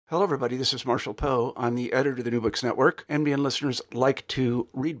Hello, everybody. This is Marshall Poe. I'm the editor of the New Books Network. NBN listeners like to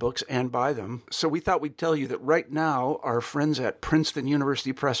read books and buy them. So we thought we'd tell you that right now, our friends at Princeton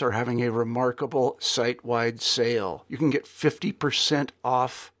University Press are having a remarkable site-wide sale. You can get 50%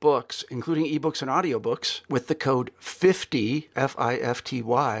 off books, including ebooks and audiobooks, with the code 50,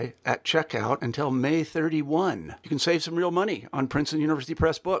 F-I-F-T-Y, at checkout until May 31. You can save some real money on Princeton University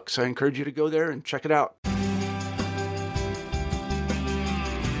Press books. I encourage you to go there and check it out.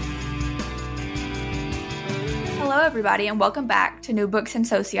 Hello, everybody, and welcome back to New Books in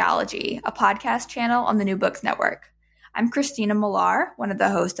Sociology, a podcast channel on the New Books Network. I'm Christina Millar, one of the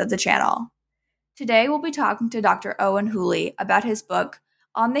hosts of the channel. Today, we'll be talking to Dr. Owen Hooley about his book,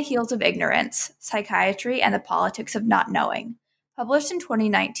 On the Heels of Ignorance, Psychiatry and the Politics of Not Knowing, published in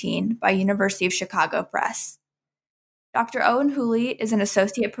 2019 by University of Chicago Press. Dr. Owen Hooley is an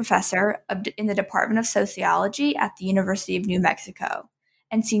associate professor in the Department of Sociology at the University of New Mexico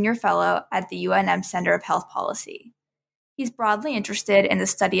and senior fellow at the UNM Center of Health Policy. He's broadly interested in the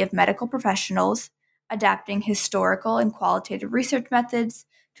study of medical professionals, adapting historical and qualitative research methods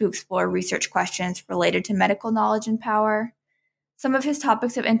to explore research questions related to medical knowledge and power. Some of his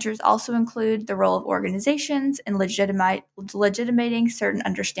topics of interest also include the role of organizations in legitimating certain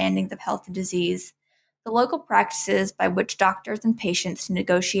understandings of health and disease, the local practices by which doctors and patients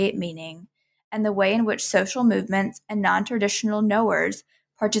negotiate meaning, and the way in which social movements and non-traditional knowers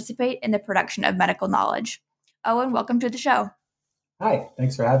participate in the production of medical knowledge. Owen, welcome to the show. Hi,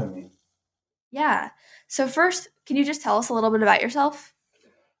 thanks for having me. Yeah. So first, can you just tell us a little bit about yourself?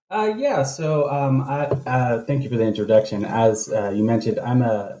 Thank you for the introduction. As you mentioned, I'm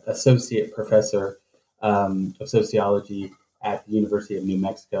an associate professor of sociology at the University of New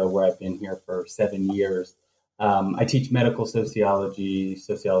Mexico, where I've been here for 7 years. I teach medical sociology,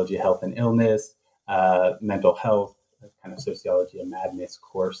 sociology of health and illness, mental health, kind of sociology of madness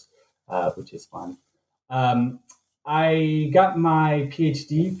course, which is fun. I got my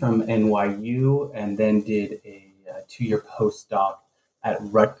PhD from NYU and then did a 2-year postdoc at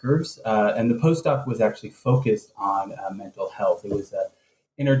Rutgers. And the postdoc was actually focused on mental health. It was an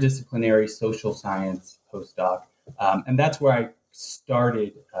interdisciplinary social science postdoc. And that's where I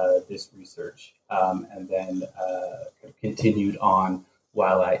started this research and then continued on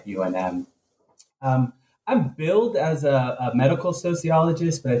while at UNM. I'm billed as a medical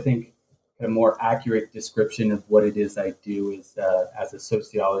sociologist, but I think a more accurate description of what it is I do is as a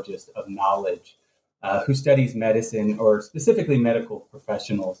sociologist of knowledge who studies medicine, or specifically medical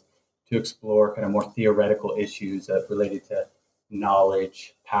professionals, to explore kind of more theoretical issues related to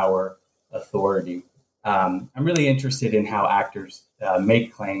knowledge, power, authority. I'm really interested in how actors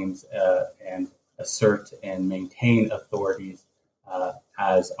make claims and assert and maintain authorities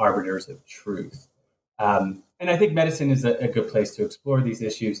as arbiters of truth. And I think medicine is a good place to explore these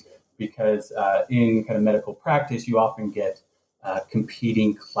issues because in kind of medical practice, you often get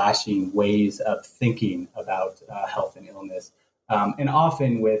competing, clashing ways of thinking about health and illness, and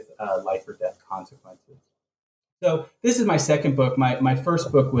often with life or death consequences. So this is my second book. My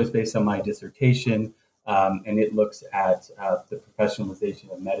first book was based on my dissertation, and it looks at the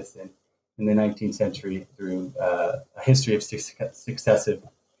professionalization of medicine in the 19th century through a history of successive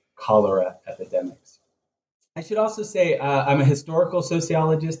cholera epidemics. I should also say I'm a historical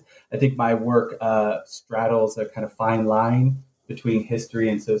sociologist. I think my work straddles a kind of fine line between history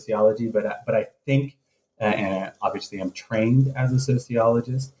and sociology, but I think, and obviously I'm trained as a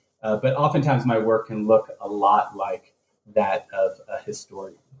sociologist, but oftentimes my work can look a lot like that of a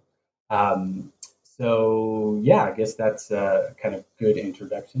historian. I guess that's a kind of good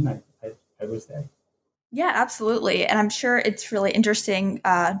introduction, I would say. Yeah, absolutely. And I'm sure it's really interesting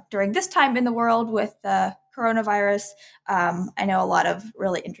during this time in the world with the coronavirus. I know a lot of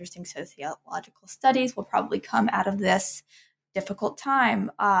really interesting sociological studies will probably come out of this difficult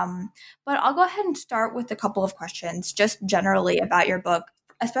time. But I'll go ahead and start with a couple of questions just generally about your book,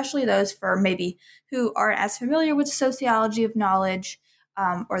 especially those for maybe who aren't as familiar with sociology of knowledge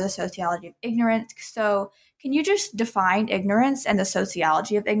or the sociology of ignorance. So can you just define ignorance and the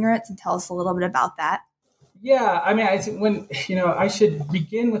sociology of ignorance and tell us a little bit about that? Yeah, I mean, I think I should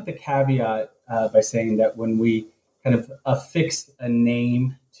begin with the caveat by saying that when we kind of affix a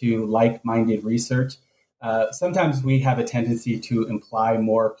name to like-minded research, sometimes we have a tendency to imply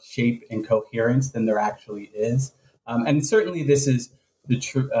more shape and coherence than there actually is. And certainly this is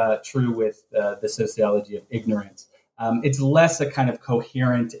true with the sociology of ignorance. It's less a kind of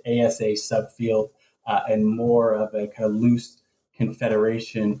coherent ASA subfield and more of a kind of loose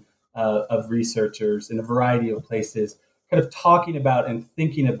confederation of researchers in a variety of places, kind of talking about and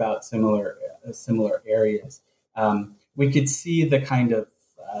thinking about similar areas. We could see the kind of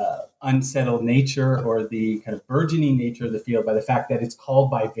unsettled nature or the kind of burgeoning nature of the field by the fact that it's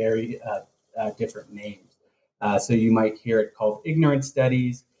called by very different names. So you might hear it called ignorance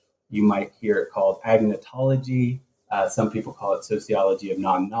studies. You might hear it called agnotology. Some people call it sociology of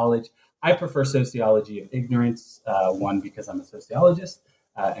non-knowledge. I prefer sociology of ignorance, one, because I'm a sociologist,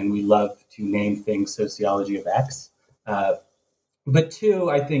 and we love to name things sociology of X. But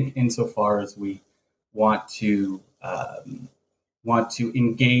two, I think insofar as we want to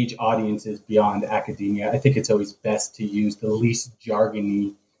engage audiences beyond academia, I think it's always best to use the least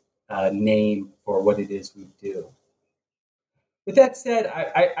jargony name for what it is we do. With that said,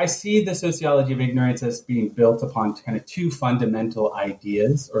 I see the sociology of ignorance as being built upon kind of two fundamental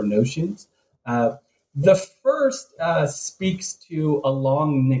ideas or notions. The first speaks to a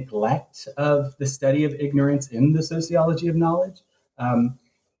long neglect of the study of ignorance in the sociology of knowledge. And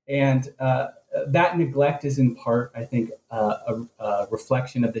that neglect is in part, I think, a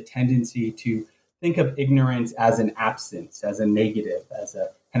reflection of the tendency to think of ignorance as an absence, as a negative, as a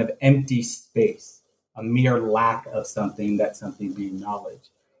kind of empty space, a mere lack of something, that something being knowledge.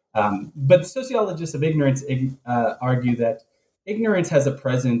 But sociologists of ignorance argue that ignorance has a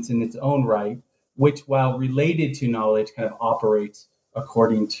presence in its own right, which, while related to knowledge, kind of operates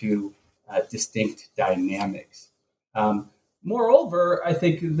according to distinct dynamics. Moreover, I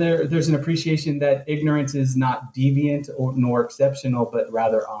think there's an appreciation that ignorance is not deviant nor exceptional, but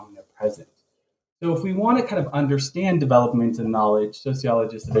rather omnipresent. So if we want to kind of understand development in knowledge,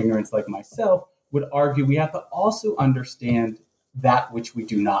 sociologists of ignorance like myself would argue we have to also understand that which we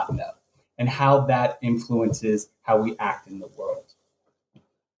do not know and how that influences how we act in the world.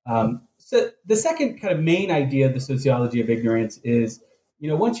 So the second kind of main idea of the sociology of ignorance is,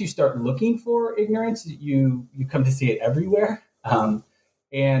 once you start looking for ignorance, you come to see it everywhere.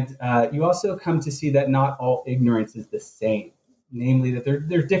 And you also come to see that not all ignorance is the same, namely that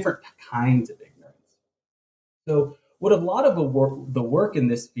there are different kinds of ignorance. So what a lot of the work in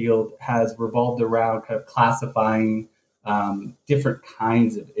this field has revolved around kind of classifying different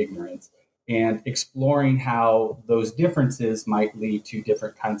kinds of ignorance and exploring how those differences might lead to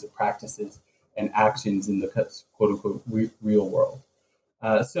different kinds of practices and actions in the quote unquote real world.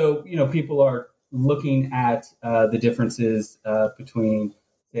 So people are looking at the differences between,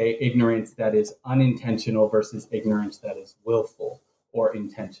 say, ignorance that is unintentional versus ignorance that is willful or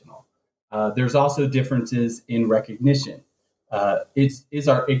intentional. There's also differences in recognition. Is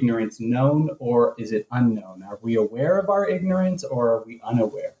our ignorance known or is it unknown? Are we aware of our ignorance or are we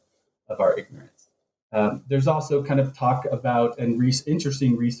unaware of our ignorance? There's also kind of talk about and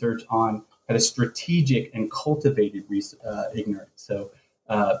interesting research on kind of strategic and cultivated ignorance. So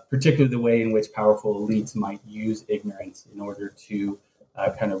particularly the way in which powerful elites might use ignorance in order to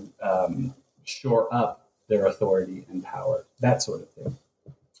kind of shore up their authority and power, that sort of thing.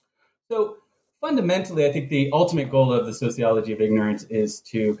 So fundamentally, I think the ultimate goal of the sociology of ignorance is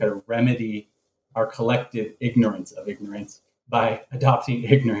to kind of remedy our collective ignorance of ignorance by adopting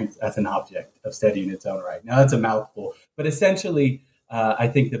ignorance as an object of study in its own right. Now, that's a mouthful, but essentially, I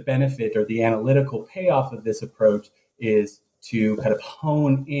think the benefit or the analytical payoff of this approach is to kind of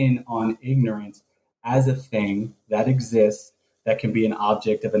hone in on ignorance as a thing that exists that can be an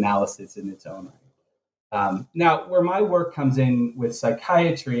object of analysis in its own right. Now, where my work comes in with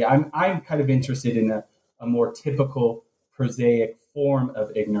psychiatry, I'm kind of interested in a more typical prosaic form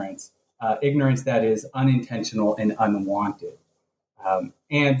of ignorance, ignorance that is unintentional and unwanted.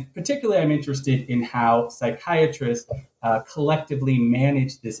 And particularly, I'm interested in how psychiatrists collectively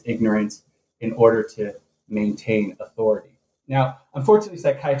manage this ignorance in order to maintain authority. Now, unfortunately,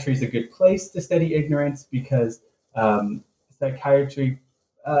 psychiatry is a good place to study ignorance because psychiatry,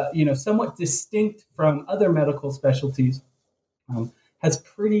 somewhat distinct from other medical specialties, has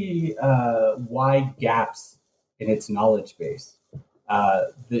pretty wide gaps in its knowledge base.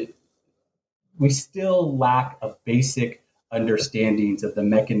 We still lack of basic understandings of the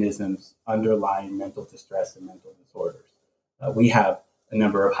mechanisms underlying mental distress and mental disorders. We have a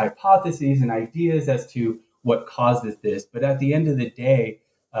number of hypotheses and ideas as to what causes this, but at the end of the day,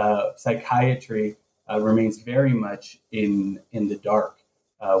 psychiatry remains very much in the dark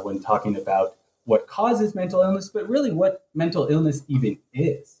when talking about what causes mental illness, but really what mental illness even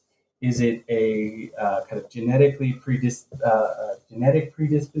is. Is it a kind of genetic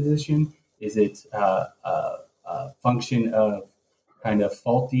predisposition? Is it a function of kind of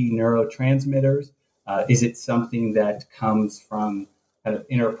faulty neurotransmitters? Is it something that comes from kind of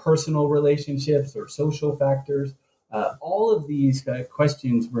interpersonal relationships or social factors? All of these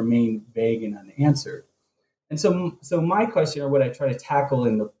questions remain vague and unanswered. And so my question, or what I try to tackle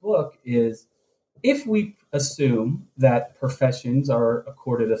in the book, is if we assume that professions are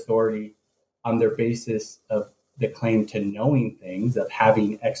accorded authority on their basis of the claim to knowing things, of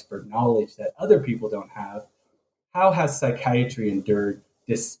having expert knowledge that other people don't have, how has psychiatry endured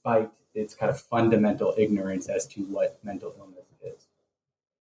despite its kind of fundamental ignorance as to what mental illness is?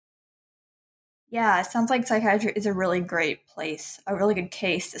 Yeah, it sounds like psychiatry is a really great place, a really good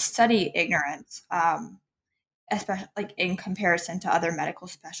case to study ignorance, especially like in comparison to other medical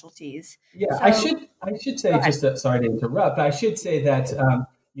specialties. Yeah, I So, should I should go say, ahead. just sorry to interrupt, but I should say that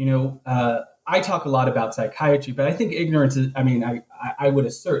I talk a lot about psychiatry, but I think ignorance is. I mean, I would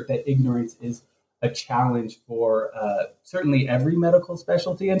assert that ignorance is a challenge for certainly every medical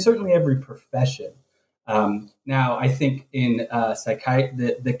specialty and certainly every profession. Now, I think in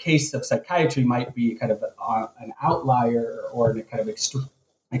the case of psychiatry might be kind of an outlier or a kind of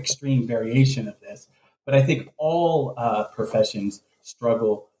extreme variation of this. But I think all professions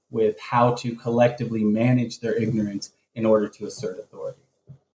struggle with how to collectively manage their ignorance in order to assert authority.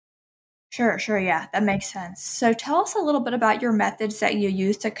 Sure, yeah, that makes sense. So, tell us a little bit about your methods that you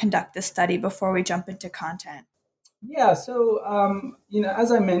use to conduct this study before we jump into content. Yeah, so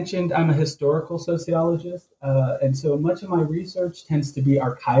as I mentioned, I'm a historical sociologist, and so much of my research tends to be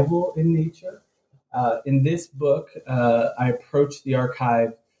archival in nature. In this book, I approach the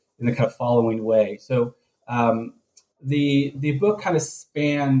archive in the kind of following way. So the book kind of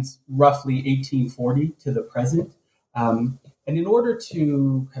spans roughly 1840 to the present, and in order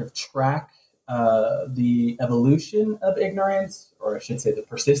to kind of track the evolution of ignorance, or I should say the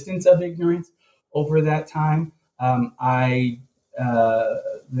persistence of ignorance over that time, I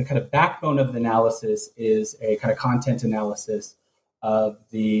the kind of backbone of the analysis is a kind of content analysis of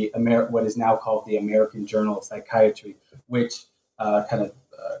what is now called the American Journal of Psychiatry, which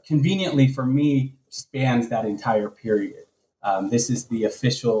conveniently for me spans that entire period. This is the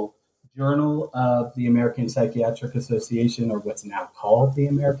official journal of the American Psychiatric Association, or what's now called the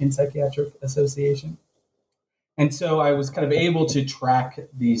American Psychiatric Association. And so I was kind of able to track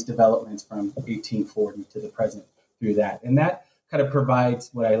these developments from 1840 to the present through that. And that kind of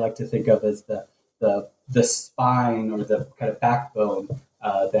provides what I like to think of as the spine, or the kind of backbone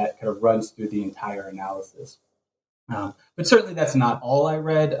that kind of runs through the entire analysis. But certainly that's not all I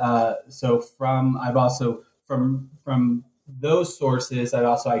read. So I've also from those sources, I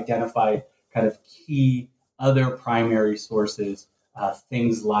also identified kind of key other primary sources,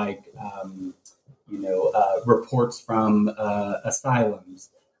 things like reports from asylums,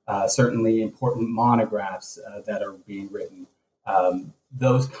 certainly important monographs that are being written,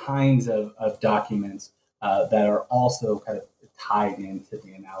 those kinds of documents that are also kind of tied into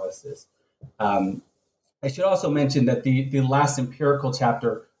the analysis. I should also mention that the last empirical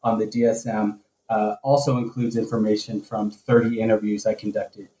chapter on the DSM also includes information from 30 interviews I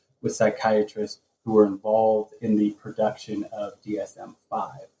conducted with psychiatrists who were involved in the production of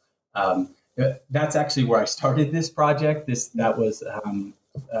DSM-5. That's actually where I started this project. That was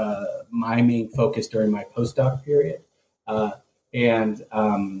my main focus during my postdoc period, and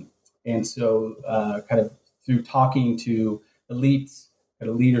so kind of through talking to elites, kind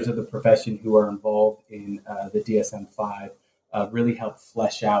of leaders of the profession who are involved in the DSM-5, really helped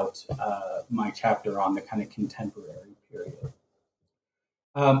flesh out my chapter on the kind of contemporary period.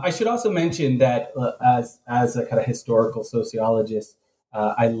 I should also mention that as a kind of historical sociologist,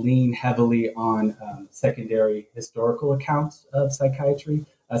 I lean heavily on secondary historical accounts of psychiatry.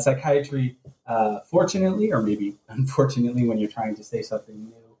 Psychiatry, fortunately, or maybe unfortunately, when you're trying to say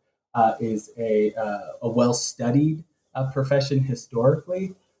something new, is a well-studied profession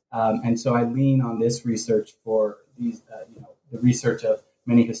historically, and so I lean on this research for the research of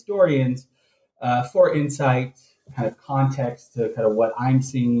many historians for insight, kind of context to kind of what I'm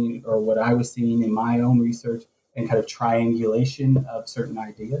seeing or what I was seeing in my own research, and kind of triangulation of certain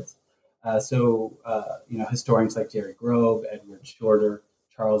ideas. Historians like Jerry Grove, Edward Shorter,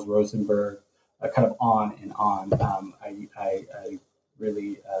 Charles Rosenberg, kind of on and on. I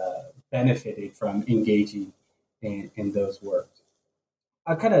really benefited from engaging in those works.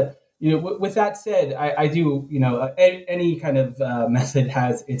 With that said, I do, any kind of method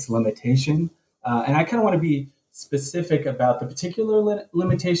has its limitation. And I kind of want to be specific about the particular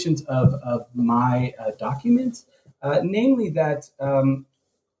limitations of my documents, namely that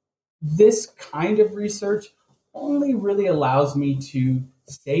this kind of research only really allows me to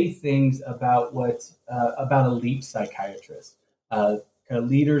say things about about elite psychiatrists, kind of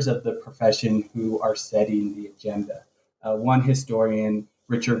leaders of the profession who are setting the agenda. One historian,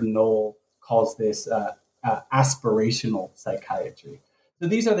 Richard Knoll, calls this aspirational psychiatry. So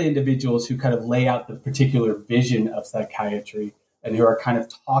these are the individuals who kind of lay out the particular vision of psychiatry and who are kind of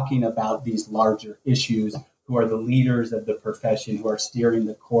talking about these larger issues, who are the leaders of the profession, who are steering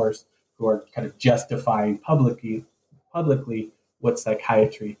the course, who are kind of justifying publicly what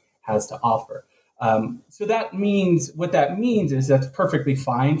psychiatry has to offer. So that means is that's perfectly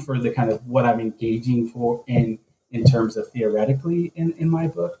fine for the kind of what I'm engaging for in terms of theoretically in my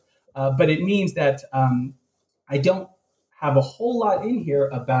book. But it means that I don't have a whole lot in here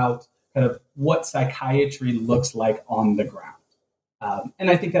about kind of what psychiatry looks like on the ground. And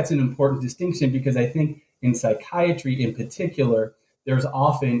I think that's an important distinction because I think in psychiatry in particular, there's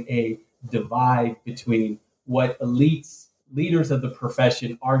often a divide between what leaders of the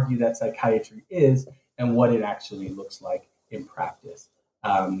profession argue that psychiatry is and what it actually looks like in practice.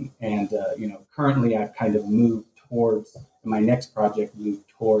 Currently I've kind of moved towards my next project, moved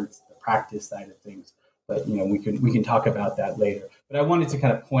towards the practice side of things. But we can talk about that later. But I wanted to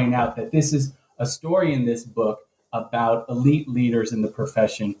kind of point out that this is a story in this book about elite leaders in the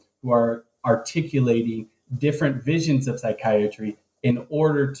profession who are articulating different visions of psychiatry in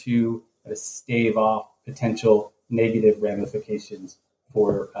order to stave off potential negative ramifications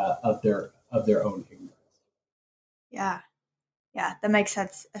of their own ignorance. Yeah, that makes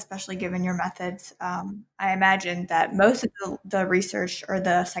sense, especially given your methods. I imagine that most of the research or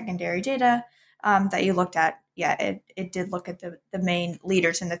the secondary data that you looked at, it did look at the main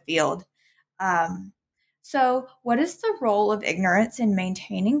leaders in the field. So what is the role of ignorance in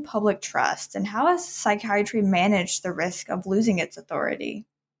maintaining public trust, and how has psychiatry managed the risk of losing its authority?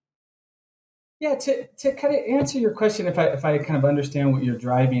 Yeah, to kind of answer your question, if I kind of understand what you're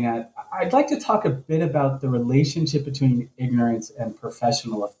driving at, I'd like to talk a bit about the relationship between ignorance and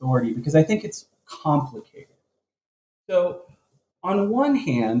professional authority, because I think it's complicated. So on one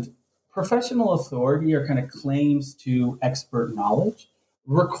hand, professional authority or kind of claims to expert knowledge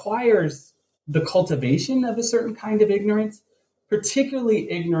requires the cultivation of a certain kind of ignorance,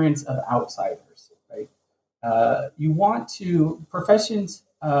 particularly ignorance of outsiders, right? Professions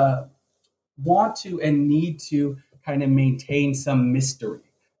want to and need to kind of maintain some mystery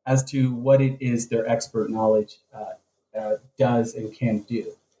as to what it is their expert knowledge does and can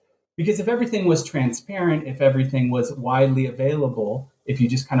do. Because if everything was transparent, if everything was widely available, if you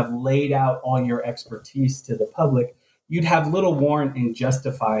just kind of laid out all your expertise to the public, you'd have little warrant in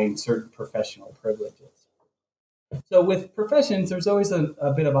justifying certain professional privileges. So with professions, there's always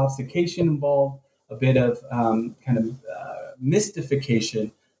a bit of obfuscation involved, a bit of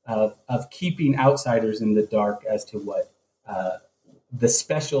mystification of keeping outsiders in the dark as to what the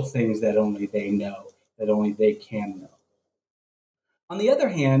special things that only they know, that only they can know. On the other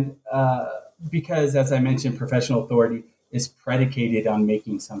hand, because as I mentioned, professional authority is predicated on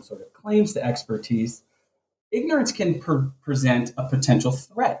making some sort of claims to expertise, ignorance can present a potential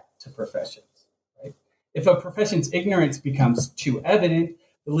threat to professions. Right? If a profession's ignorance becomes too evident,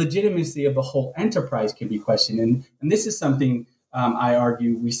 the legitimacy of the whole enterprise can be questioned. And this is something I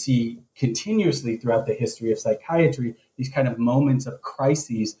argue we see continuously throughout the history of psychiatry, these kind of moments of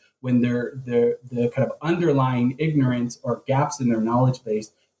crises when the kind of underlying ignorance or gaps in their knowledge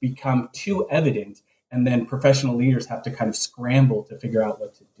base become too evident, and then professional leaders have to kind of scramble to figure out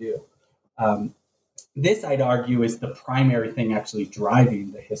what to do. This, I'd argue, is the primary thing actually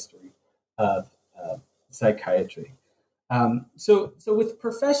driving the history of psychiatry. So with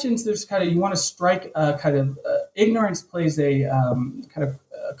professions, there's you want to strike ignorance plays a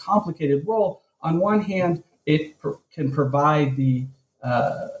complicated role. On one hand, it can provide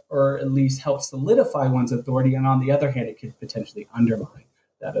or at least help solidify one's authority, and on the other hand, it could potentially undermine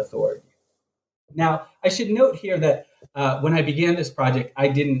that authority. Now, I should note here that when I began this project, I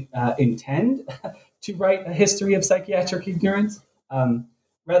didn't intend to write a history of psychiatric ignorance.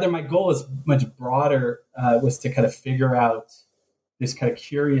 Rather, my goal is much broader, was to kind of figure out this kind of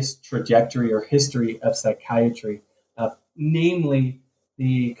curious trajectory or history of psychiatry, namely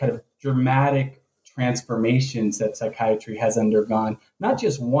the kind of dramatic transformations that psychiatry has undergone, not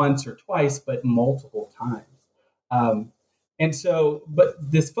just once or twice, but multiple times.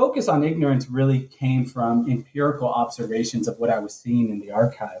 But this focus on ignorance really came from empirical observations of what I was seeing in the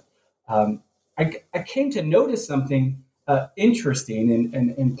archive. I came to notice something interesting,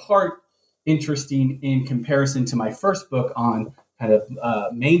 and in part interesting in comparison to my first book on kind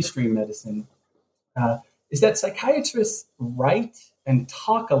of mainstream medicine, is that psychiatrists write and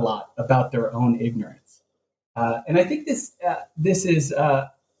talk a lot about their own ignorance. And I think this is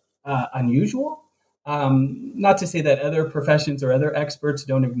unusual. Not to say that other professions or other experts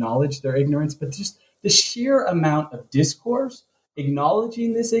don't acknowledge their ignorance, but just the sheer amount of discourse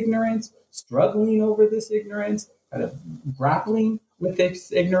acknowledging this ignorance, struggling over this ignorance, kind of grappling with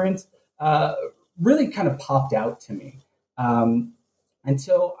this ignorance, really kind of popped out to me. And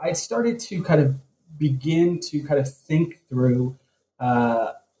so I started to kind of begin to kind of think through,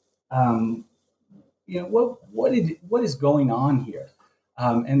 uh, um, what is going on here.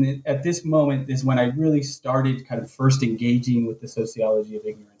 At this moment is when I really started kind of first engaging with the sociology of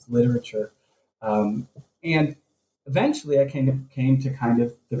ignorance literature. And eventually I came to kind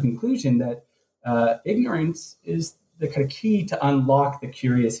of the conclusion that ignorance is the kind of key to unlock the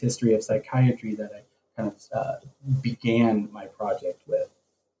curious history of psychiatry that I kind of began my project with.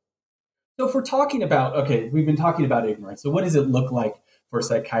 So if we're talking about, okay, we've been talking about ignorance. So what does it look like for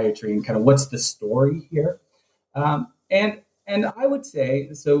psychiatry and kind of what's the story here? And I would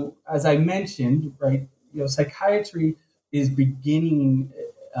say, so as I mentioned, right, psychiatry is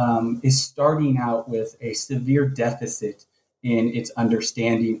is starting out with a severe deficit in its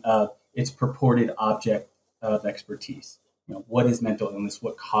understanding of its purported object of expertise. What is mental illness?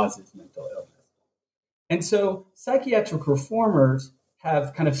 What causes mental illness? And so psychiatric reformers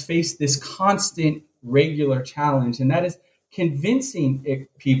have kind of faced this constant, regular challenge, and that is convincing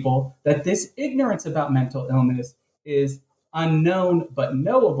people that this ignorance about mental illness is unknown but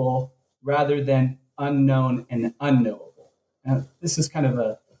knowable rather than unknown and unknowable. Now, this is kind of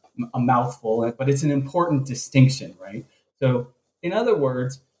a mouthful, but it's an important distinction, right? So, in other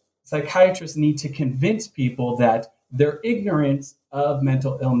words, psychiatrists need to convince people that their ignorance of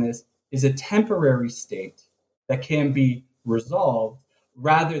mental illness is a temporary state that can be resolved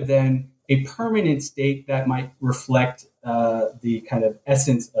rather than a permanent state that might reflect the kind of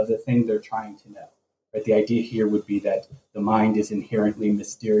essence of the thing they're trying to know. Right? The idea here would be that the mind is inherently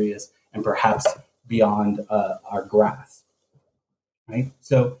mysterious and perhaps beyond our grasp. Right?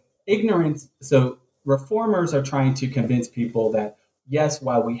 So reformers are trying to convince people that, yes,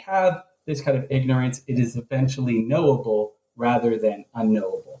 while we have this kind of ignorance, it is eventually knowable rather than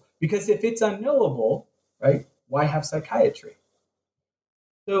unknowable. Because if it's unknowable, right, why have psychiatry?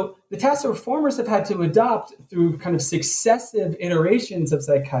 So the task reformers have had to adopt through kind of successive iterations of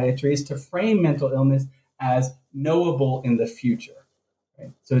psychiatry is to frame mental illness as knowable in the future.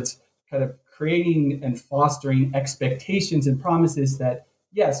 Right? So it's kind of creating and fostering expectations and promises that,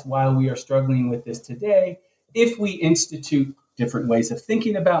 yes, while we are struggling with this today, if we institute different ways of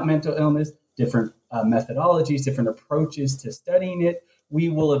thinking about mental illness, different methodologies, different approaches to studying it, we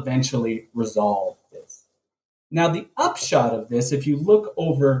will eventually resolve this. Now, the upshot of this, if you look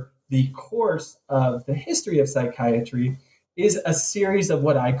over the course of the history of psychiatry, is a series of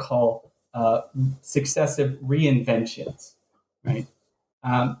what I call successive reinventions, right?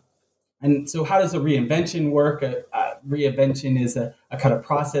 And so how does a reinvention work? Reinvention is a kind of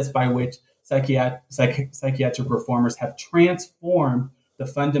process by which psychiatric reformers have transformed the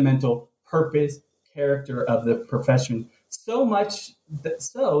fundamental purpose, character of the profession so much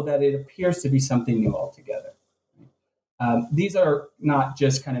that it appears to be something new altogether. These are not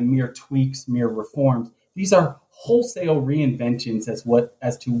just kind of mere tweaks, mere reforms. These are wholesale reinventions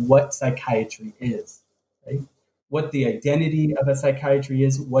as to what psychiatry is, right? What the identity of a psychiatry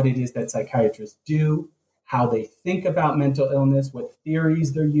is, what it is that psychiatrists do, how they think about mental illness, what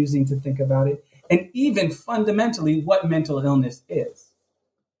theories they're using to think about it, and even fundamentally what mental illness is,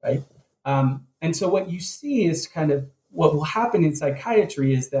 right? And so what you see is kind of what will happen in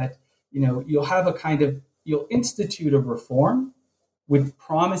psychiatry is that, you'll institute a reform with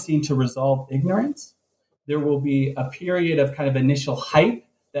promising to resolve ignorance. There will be a period of kind of initial hype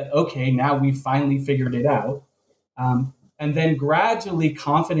that, okay, now we've finally figured it out. And then gradually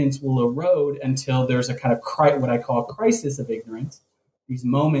confidence will erode until there's a kind of what I call a crisis of ignorance, these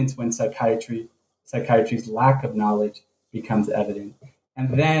moments when psychiatry's lack of knowledge becomes evident.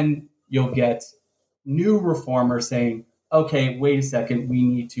 And then you'll get new reformers saying, okay, wait a second, we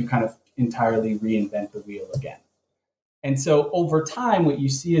need to kind of entirely reinvent the wheel again. And so over time, what you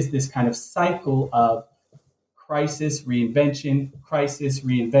see is this kind of cycle of crisis, reinvention, crisis,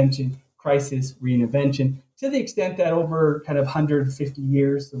 reinvention, crisis, reinvention, to the extent that over kind of 150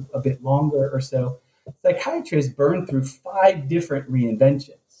 years, a bit longer or so, psychiatry has burned through 5 different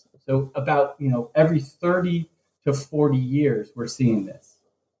reinventions. So about, every 30 to 40 years, we're seeing this.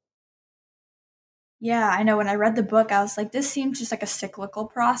 Yeah, I know when I read the book, I was like, this seems just like a cyclical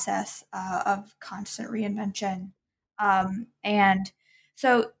process of constant reinvention. And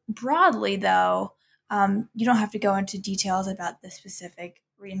so broadly, though, you don't have to go into details about the specific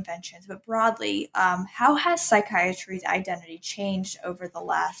reinventions, but broadly, how has psychiatry's identity changed over the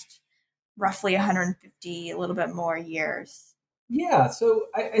last roughly 150, a little bit more years? Yeah, so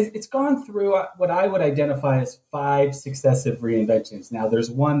it's gone through what I would identify as 5 successive reinventions. Now, there's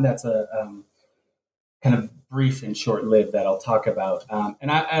one that's kind of brief and short-lived that I'll talk about.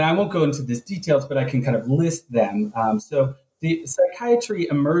 And I won't go into these details, but I can kind of list them. So the psychiatry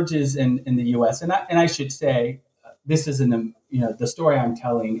emerges in the U.S. And I should say this is the story I'm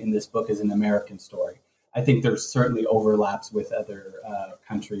telling in this book is an American story. I think there's certainly overlaps with other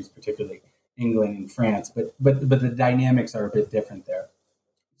countries, particularly England and France, but the dynamics are a bit different there.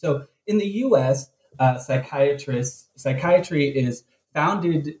 So in the U.S., psychiatry is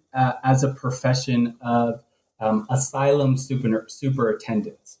founded as a profession of asylum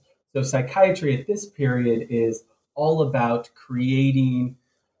superintendents. So psychiatry at this period is all about creating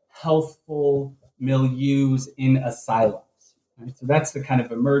healthful milieus in asylums. Right? So that's the kind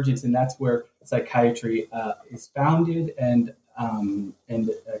of emergence, and that's where psychiatry is founded, and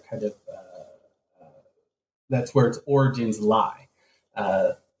that's where its origins lie.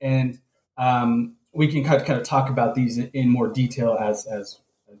 And we can kind of talk about these in more detail as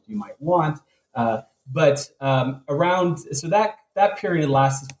you might want. But around, so that period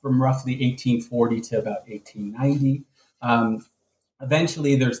lasts from roughly 1840 to about 1890.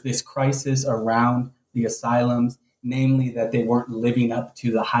 Eventually, there's this crisis around the asylums, namely that they weren't living up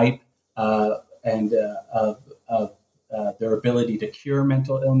to the hype of their ability to cure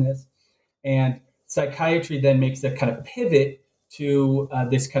mental illness. And psychiatry then makes a kind of pivot to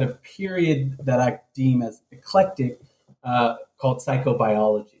this kind of period that I deem as eclectic, called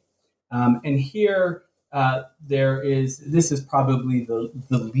psychobiology. And here, this is probably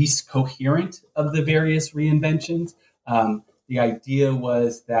the least coherent of the various reinventions. The idea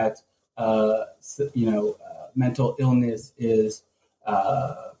was that, mental illness is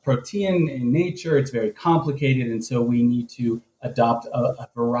protean in nature. It's very complicated. And so we need to adopt a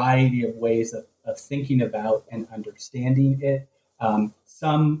variety of ways of thinking about and understanding it.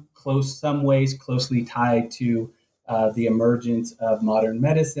 Some ways closely tied to the emergence of modern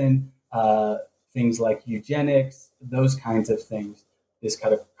medicine, things like eugenics, those kinds of things, this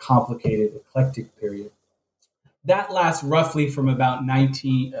kind of complicated eclectic period. That lasts roughly from about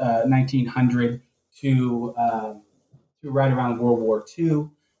 1900 to right around World War II.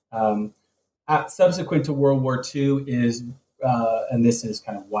 Subsequent to World War II is, and this is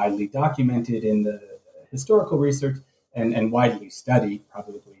kind of widely documented in the historical research and widely studied,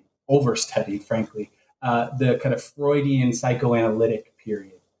 probably overstudied, frankly, the kind of Freudian psychoanalytic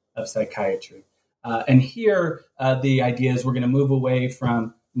period of psychiatry. And here, the idea is we're going to move away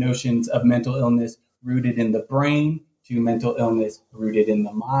from notions of mental illness rooted in the brain to mental illness rooted in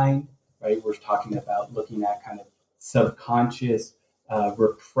the mind, right? We're talking about looking at kind of subconscious,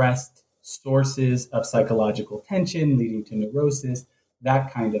 repressed sources of psychological tension leading to neurosis,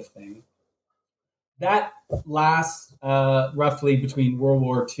 that kind of thing. That lasts roughly between World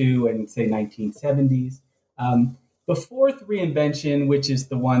War II and, say, 1970s. The fourth reinvention, which is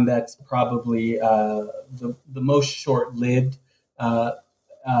the one that's probably the most short-lived,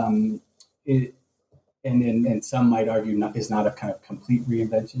 and some might argue is not a kind of complete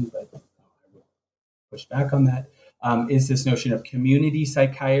reinvention, but I would push back on that, is this notion of community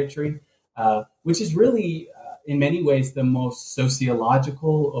psychiatry, which is really, in many ways, the most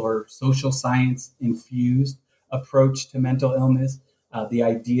sociological or social science infused approach to mental illness. The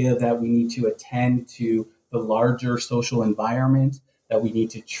idea that we need to attend to the larger social environment, that we need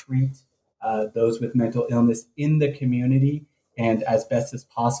to treat those with mental illness in the community and as best as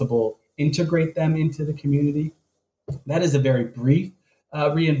possible integrate them into the community. That is a very brief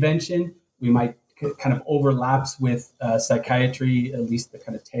reinvention. We might kind of overlaps with psychiatry, at least the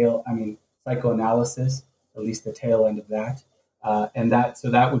kind of psychoanalysis, at least the tail end of that. So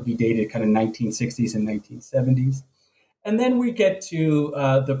that would be dated kind of 1960s and 1970s. And then we get to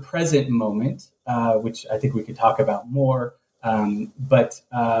the present moment, which I think we could talk about more. But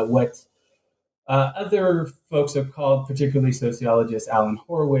what other folks have called, particularly sociologist Alan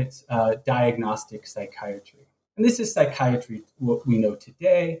Horowitz, diagnostic psychiatry. And this is psychiatry, what we know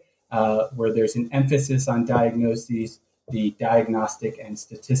today, where there's an emphasis on diagnoses. The Diagnostic and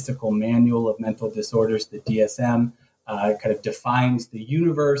Statistical Manual of Mental Disorders, the DSM, kind of defines the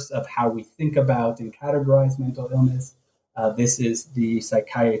universe of how we think about and categorize mental illness. This is the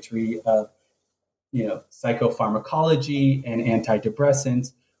psychiatry of, psychopharmacology and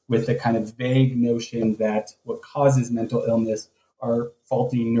antidepressants, with the kind of vague notion that what causes mental illness are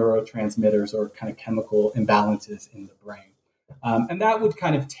faulty neurotransmitters or kind of chemical imbalances in the brain. And that would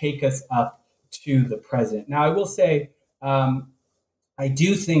kind of take us up to the present. Now, I will say, I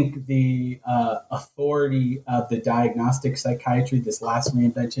do think the authority of the diagnostic psychiatry, this last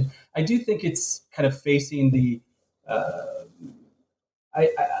reinvention, I do think it's kind of facing the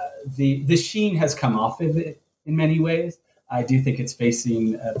sheen has come off of it in many ways. I do think it's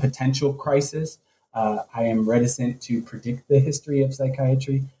facing a potential crisis. I am reticent to predict the history of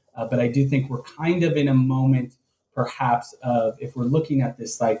psychiatry, but I do think we're kind of in a moment, perhaps, of if we're looking at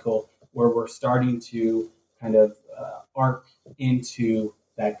this cycle where we're starting to kind of arc into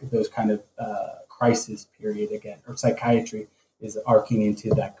those kind of crisis period again, or psychiatry is arcing into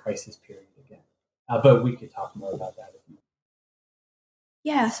that crisis period again. But we could talk more about that if you want.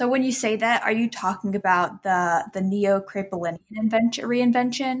 Yeah, so when you say that, are you talking about the neo-Kraepelinian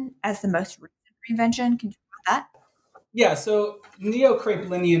reinvention as the most recent reinvention? Can you talk about that? Yeah, so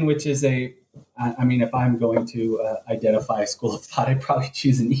neo-Kraepelinian, which is if I'm going to identify a school of thought, I'd probably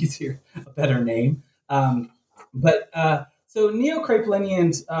choose a better name. So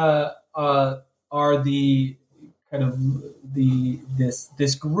neo-Kraepelinians are the kind of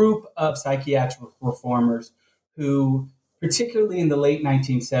this group of psychiatric reformers who, particularly in the late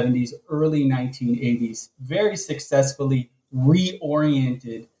 1970s, early 1980s, very successfully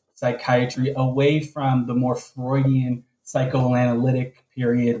reoriented psychiatry away from the more Freudian psychoanalytic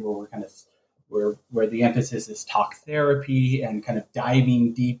period where the emphasis is talk therapy and kind of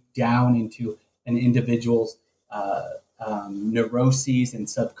diving deep down into an individual's neuroses and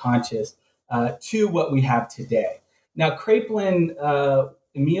subconscious to what we have today. Now, Kraepelin,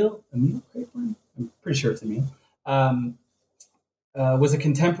 Emil Kraepelin, I'm pretty sure it's Emil, was a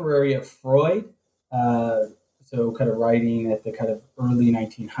contemporary of Freud, so kind of writing at the kind of early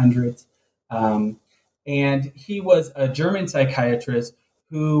 1900s. And he was a German psychiatrist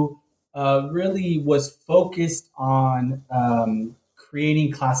who really was focused on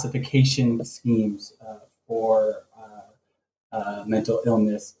creating classification schemes for mental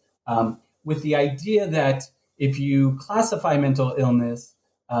illness, with the idea that if you classify mental illness,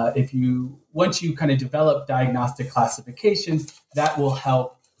 once you kind of develop diagnostic classifications, that will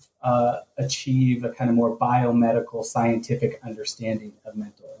help achieve a kind of more biomedical scientific understanding of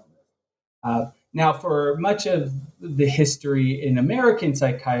mental illness. Now, for much of the history in American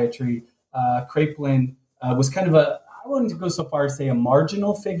psychiatry, Kraepelin was kind of I wouldn't go so far as say a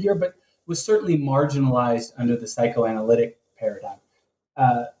marginal figure, but was certainly marginalized under the psychoanalytic paradigm.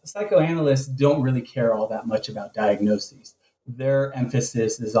 Psychoanalysts don't really care all that much about diagnoses. Their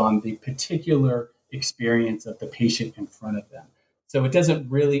emphasis is on the particular experience of the patient in front of them. So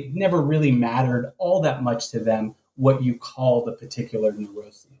it never really mattered all that much to them what you call the particular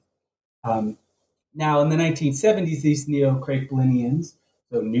neuroses. Now, in the 1970s, these neo-Kraepelinians,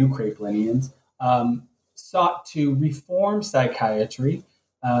 so new Kraepelinians, sought to reform psychiatry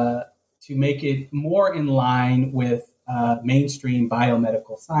to make it more in line with mainstream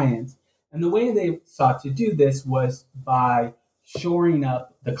biomedical science. And the way they sought to do this was by shoring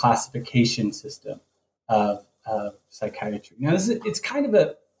up the classification system of psychiatry. Now, it's kind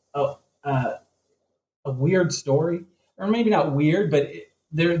of a weird story, or maybe not weird, but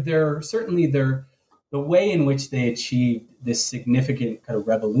they're certainly the way in which they achieved this significant kind of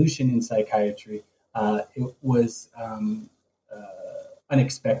revolution in psychiatry. It was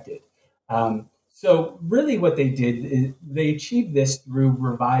unexpected. So really what they did is they achieved this through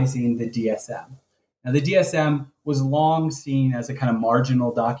revising the DSM. Now, the DSM was long seen as a kind of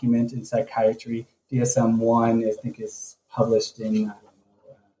marginal document in psychiatry. DSM-1, I think, is published in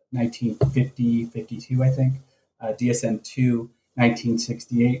 1950, 52, I think. DSM-2,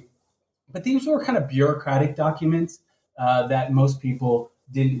 1968. But these were kind of bureaucratic documents that most people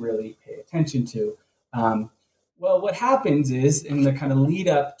didn't really pay attention to. Well, what happens is, in the kind of lead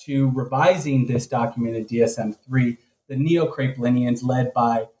up to revising this document in DSM-3, the neo-Kraepelinians, led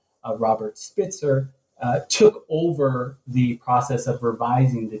by Robert Spitzer, took over the process of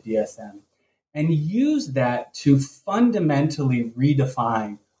revising the DSM and used that to fundamentally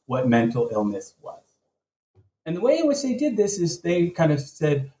redefine what mental illness was. And the way in which they did this is they kind of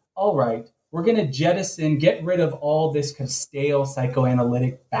said, all right, we're going to get rid of all this kind of stale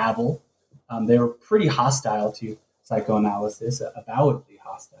psychoanalytic babble. They were pretty hostile to psychoanalysis, avowedly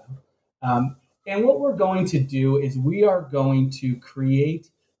hostile. And what we're going to do is we are going to create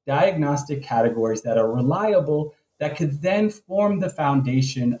diagnostic categories that are reliable that could then form the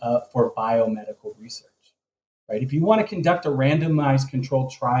foundation for biomedical research. Right? If you want to conduct a randomized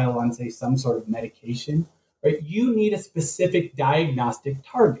controlled trial on, say, some sort of medication, right, you need a specific diagnostic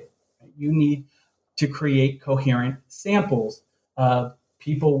target. Right? You need to create coherent samples of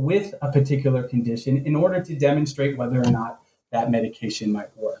people with a particular condition in order to demonstrate whether or not that medication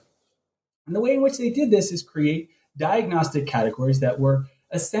might work. And the way in which they did this is create diagnostic categories that were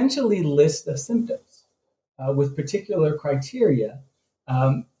essentially lists of symptoms with particular criteria,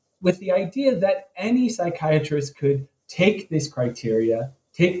 with the idea that any psychiatrist could take this criteria,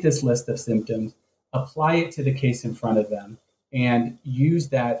 take this list of symptoms, apply it to the case in front of them, and use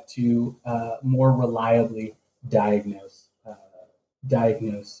that to more reliably diagnose their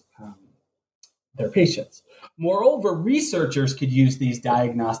patients. Moreover, researchers could use these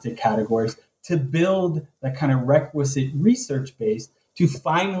diagnostic categories to build that kind of requisite research base to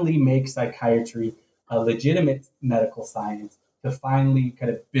finally make psychiatry a legitimate medical science, to finally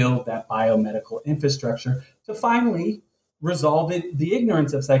kind of build that biomedical infrastructure, to finally resolve the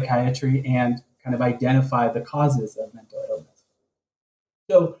ignorance of psychiatry and kind of identify the causes of mental illness.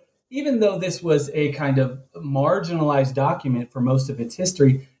 So even though this was a kind of marginalized document for most of its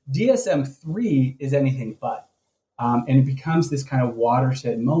history, DSM-3 is anything but. And it becomes this kind of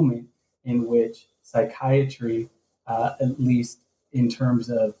watershed moment in which psychiatry, at least in terms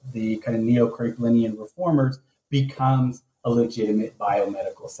of the kind of neo-Kraepelinian reformers, becomes a legitimate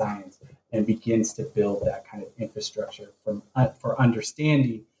biomedical science and begins to build that kind of infrastructure for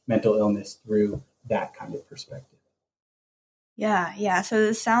understanding mental illness through that kind of perspective. Yeah. So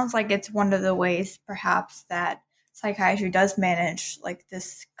it sounds like it's one of the ways, perhaps, that psychiatry does manage like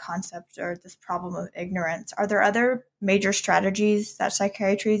this concept or this problem of ignorance. Are there other major strategies that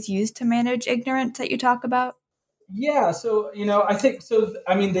psychiatry is used to manage ignorance that you talk about? Yeah. So I think so.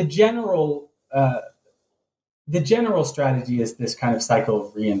 I mean, the general strategy is this kind of cycle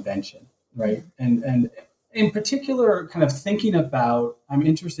of reinvention, right? And in particular, kind of thinking about, I'm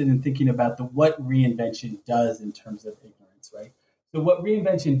interested in thinking about what reinvention does in terms of ignorance, right? So what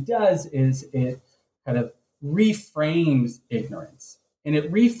reinvention does is it kind of reframes ignorance, and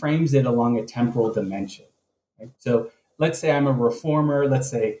it reframes it along a temporal dimension. Right? So let's say I'm a reformer.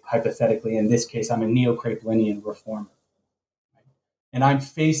 Let's say hypothetically, in this case, I'm a neo-Kraepelinian reformer, right? And I'm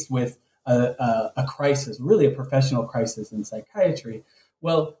faced with a crisis, really a professional crisis in psychiatry.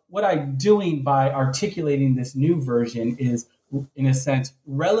 Well, what I'm doing by articulating this new version is, in a sense,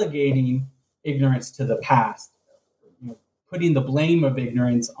 relegating ignorance to the past, putting the blame of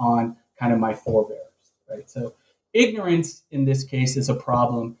ignorance on kind of my forebears, right? So ignorance in this case is a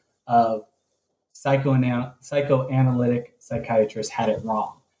problem of psychoanalytic psychiatrists had it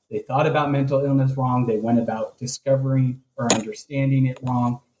wrong. They thought about mental illness wrong. They went about discovering or understanding it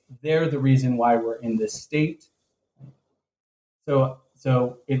wrong. They're the reason why we're in this state. So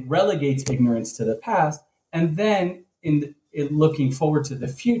it relegates ignorance to the past, and then in looking forward to the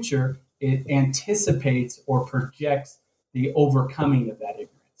future, it anticipates or projects the overcoming of that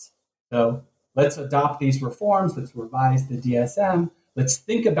ignorance. So let's adopt these reforms. Let's revise the DSM. Let's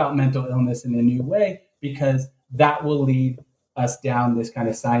think about mental illness in a new way, because that will lead us down this kind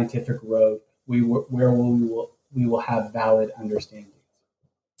of scientific road where we will have valid understandings.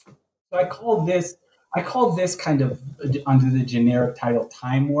 So I call this kind of, under the generic title,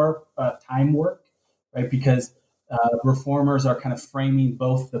 time work, right? Because reformers are kind of framing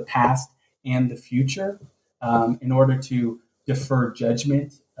both the past and the future in order to defer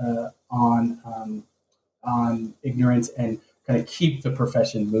judgment on ignorance and kind of keep the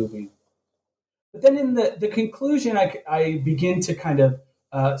profession moving. But then in the conclusion, I begin to kind of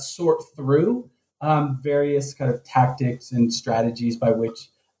sort through various kind of tactics and strategies by which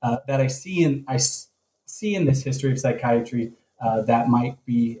that I see in this history of psychiatry that might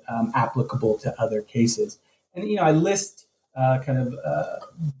be applicable to other cases. And I list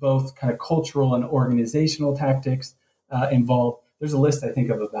both kind of cultural and organizational tactics involved. There's a list, I think,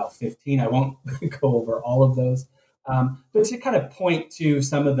 of about 15. I won't go over all of those. But to kind of point to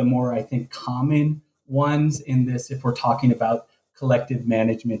some of the more, I think, common ones in this, if we're talking about collective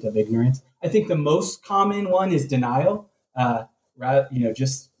management of ignorance, I think the most common one is denial.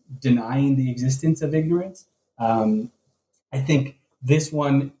 Just denying the existence of ignorance. I think this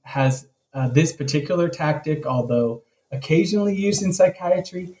one has this particular tactic, although occasionally used in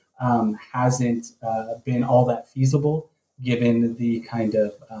psychiatry, hasn't been all that feasible, given the kind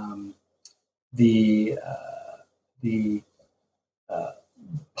of the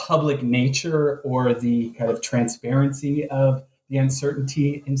public nature or the kind of transparency of the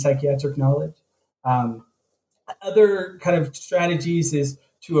uncertainty in psychiatric knowledge. Other kind of strategies is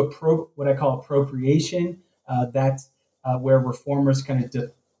to what I call appropriation. That's where reformers kind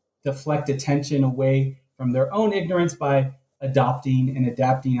of deflect attention away from their own ignorance by adopting and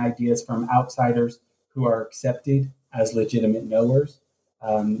adapting ideas from outsiders who are accepted as legitimate knowers.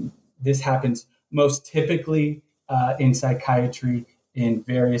 This happens most typically in psychiatry in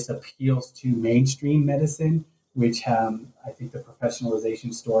various appeals to mainstream medicine, which I think the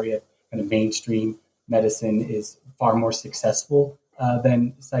professionalization story of kind of mainstream medicine is far more successful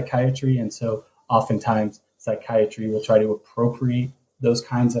than psychiatry. And so oftentimes psychiatry will try to appropriate those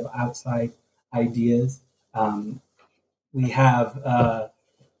kinds of outside ideas. We have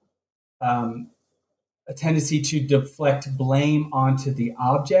a tendency to deflect blame onto the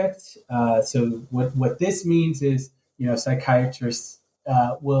object. So what this means is, psychiatrists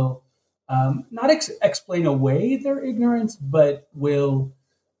will not explain away their ignorance, but will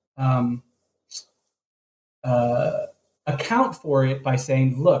um, account for it by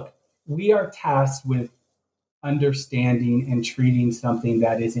saying, look, we are tasked with understanding and treating something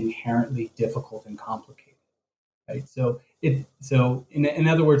that is inherently difficult and complicated. Right? So in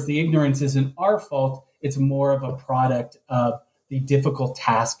other words, the ignorance isn't our fault. It's more of a product of the difficult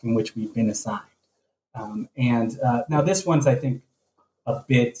task in which we've been assigned. And now this one's, I think, a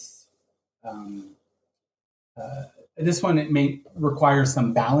bit. This one, it may require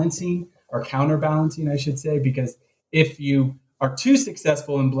some balancing or counterbalancing, I should say, because if you are too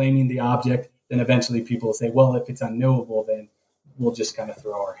successful in blaming the object, then eventually people will say, well, if it's unknowable, then we'll just kind of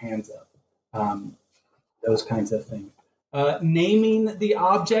throw our hands up. Those kinds of things. Naming the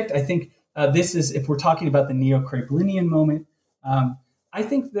object, I think this is, if we're talking about the neo-Kraepelinian moment, I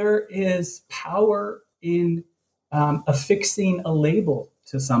think there is power in affixing a label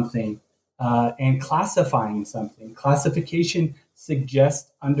to something and classifying something. Classification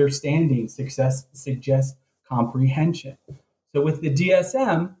suggests understanding, suggests comprehension. So with the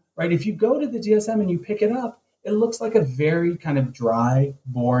DSM, right, if you go to the DSM and you pick it up, it looks like a very kind of dry,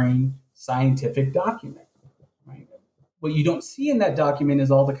 boring, scientific document. Right? What you don't see in that document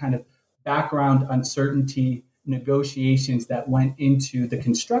is all the kind of background uncertainty, negotiations that went into the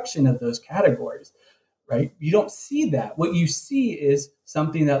construction of those categories. Right? You don't see that. What you see is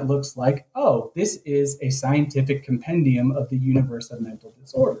something that looks like, oh, this is a scientific compendium of the universe of mental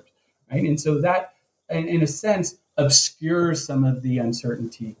disorders. Right? And so that, in a sense, obscures some of the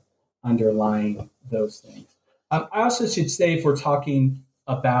uncertainty underlying those things. I also should say, if we're talking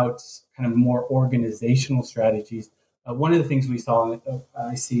about kind of more organizational strategies, one of the things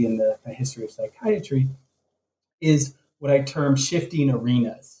I see in the history of psychiatry is what I term shifting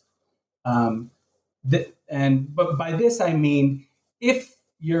arenas. But by this I mean, if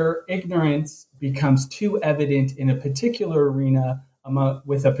your ignorance becomes too evident in a particular arena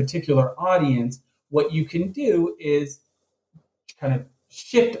with a particular audience, what you can do is kind of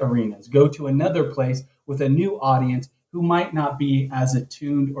shift arenas, go to another place with a new audience who might not be as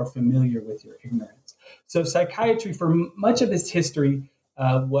attuned or familiar with your ignorance. So psychiatry, for much of its history,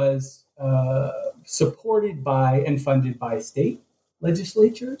 was supported by and funded by state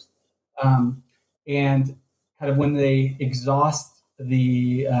legislatures. And kind of when they exhaust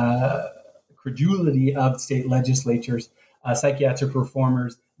the credulity of state legislatures, psychiatric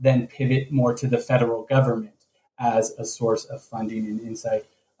reformers then pivot more to the federal government as a source of funding and insight,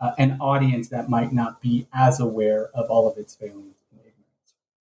 an audience that might not be as aware of all of its failings and ignorance.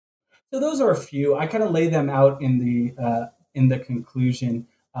 So those are a few. I kind of lay them out in the conclusion.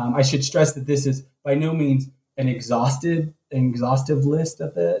 I should stress that this is by no means an exhaustive list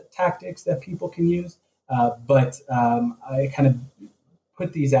of the tactics that people can use, but I kind of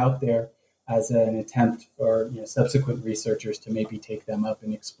put these out there as an attempt for subsequent researchers to maybe take them up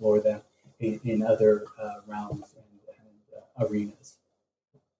and explore them in other realms and arenas.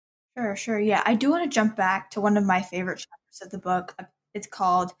 Sure. Yeah, I do want to jump back to one of my favorite chapters of the book. It's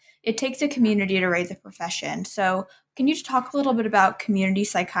called "It Takes a Community to Raise a Profession." So can you talk a little bit about community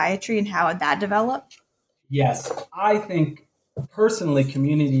psychiatry and how that developed? Yes, I think personally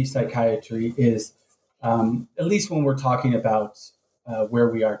community psychiatry is, at least when we're talking about where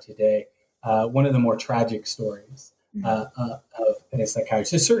we are today, one of the more tragic stories of psychiatry.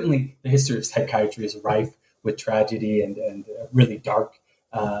 So certainly the history of psychiatry is rife with tragedy and really dark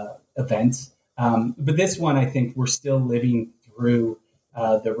events. But this one, I think we're still living through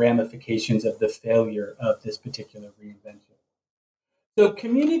the ramifications of the failure of this particular reinvention. So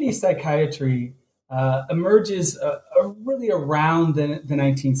community psychiatry emerges really around the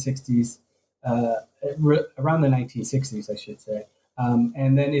 1960s, around the 1960s, I should say,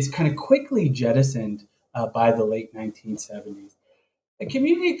 and then is kind of quickly jettisoned by the late 1970s. And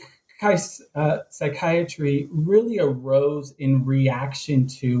community psychiatry really arose in reaction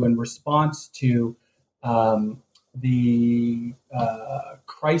to and response to the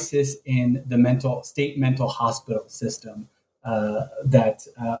crisis in the state mental hospital system that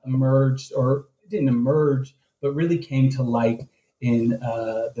emerged, or didn't emerge, but really came to light in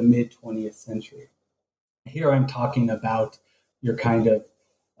the mid 20th century. Here I'm talking about your kind of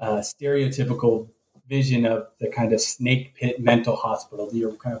stereotypical vision of the kind of snake pit mental hospital,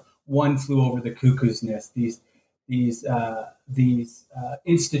 your kind of one flew over the cuckoo's nest. These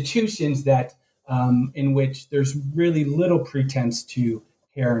institutions that in which there's really little pretense to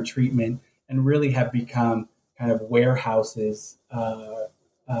care and treatment, and really have become kind of warehouses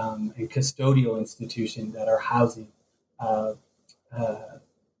and custodial institutions that are housing uh,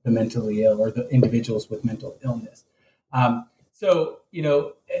 the mentally ill or the individuals with mental illness. So,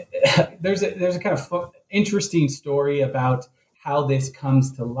 there's a kind of interesting story about how this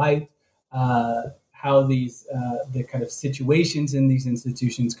comes to light, how these the kind of situations in these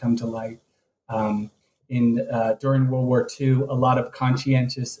institutions come to light. During World War II, a lot of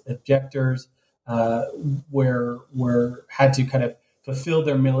conscientious objectors had to kind of fulfill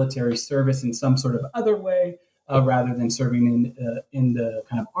their military service in some sort of other way, rather than serving in the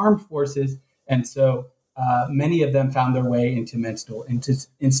kind of armed forces. And so many of them found their way into mental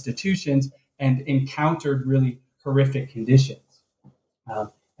institutions and encountered really horrific conditions.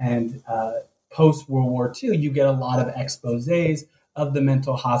 And post World War II, you get a lot of exposés of the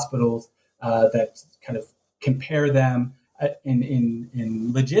mental hospitals that kind of compare them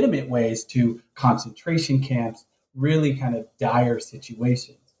in legitimate ways to concentration camps, really kind of dire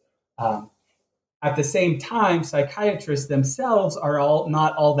situations. At the same time, psychiatrists themselves are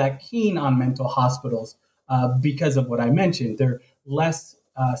not all that keen on mental hospitals because of what I mentioned. They're less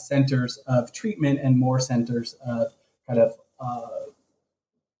centers of treatment and more centers of kind of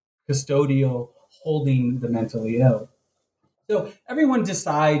custodial holding the mentally ill. So everyone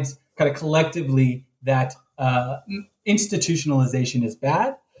decides kind of collectively that institutionalization is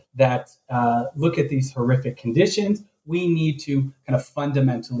bad, that look at these horrific conditions. We need to kind of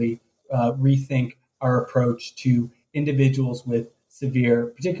fundamentally rethink our approach to individuals with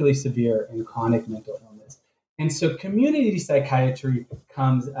particularly severe and chronic mental illness. And so community psychiatry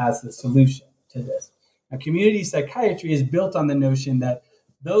comes as the solution to this. Now, community psychiatry is built on the notion that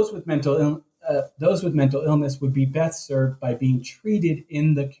those with mental illness would be best served by being treated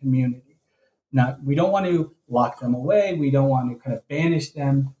in the community. Now, we don't want to lock them away. We don't want to kind of banish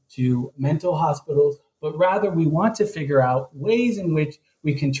them to mental hospitals, but rather we want to figure out ways in which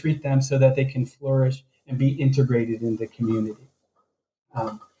we can treat them so that they can flourish and be integrated in the community.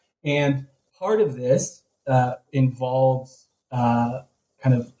 And part of this involves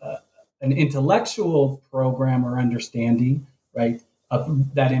kind of an intellectual program or understanding, right,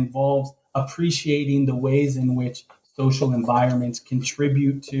 that involves appreciating the ways in which social environments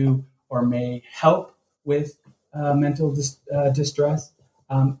contribute to or may help with mental distress.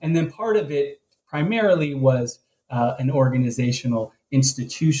 And then part of it primarily was an organizational,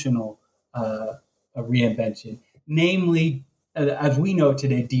 institutional reinvention, namely, as we know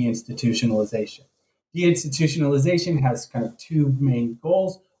today, deinstitutionalization. Deinstitutionalization has kind of two main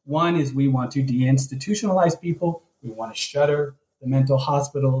goals. One is we want to deinstitutionalize people. We want to shutter the mental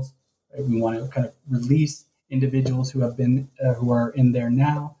hospitals. Right? We want to kind of release individuals who are in there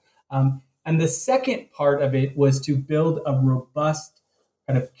now. And the second part of it was to build a robust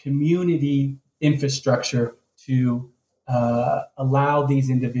kind of community infrastructure to allow these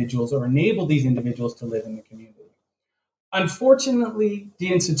individuals or enable these individuals to live in the community. Unfortunately,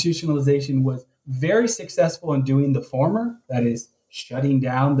 deinstitutionalization was very successful in doing the former, that is, shutting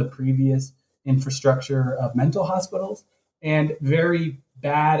down the previous infrastructure of mental hospitals, and very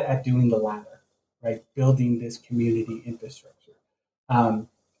bad at doing the latter, right? Building this community infrastructure.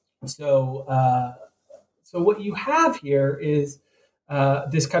 So what you have here is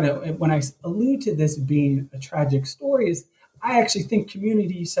this kind of, when I allude to this being a tragic story, is I actually think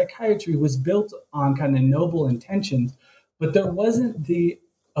community psychiatry was built on kind of noble intentions, but there wasn't the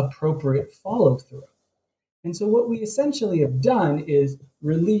appropriate follow through. And so what we essentially have done is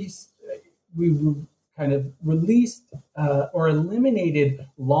released or eliminated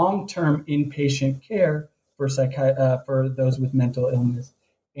long-term inpatient care for those with mental illness,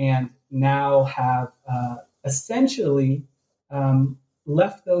 and now have essentially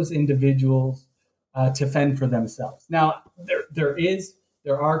left those individuals to fend for themselves. Now,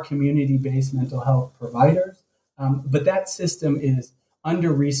 there are community-based mental health providers, but that system is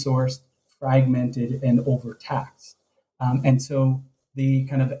under-resourced, fragmented, and overtaxed. And so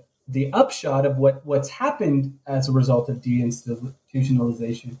the upshot of what's happened as a result of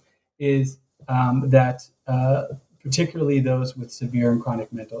deinstitutionalization is that particularly those with severe and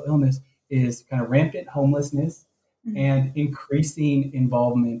chronic mental illness is kind of rampant homelessness and increasing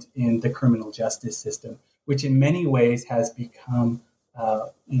involvement in the criminal justice system, which in many ways has become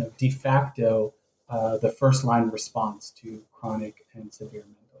de facto the first line response to chronic and severe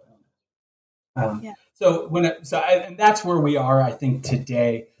mental illness. And that's where we are, I think,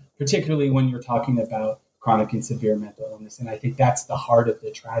 today, particularly when you're talking about chronic and severe mental illness. And I think that's the heart of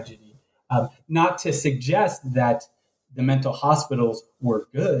the tragedy. Not to suggest that the mental hospitals were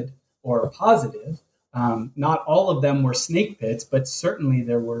good or positive. Not all of them were snake pits, but certainly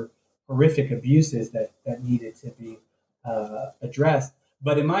there were horrific abuses that needed to be addressed.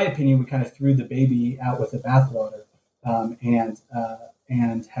 But in my opinion, we kind of threw the baby out with the bathwater,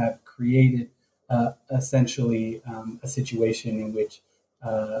 and have created essentially a situation in which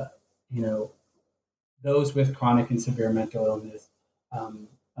you know, those with chronic and severe mental illness,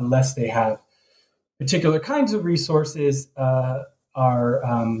 unless they have particular kinds of resources, are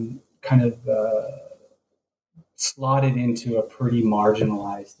kind of slotted into a pretty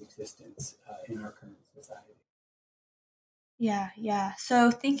marginalized existence in our current society. Yeah.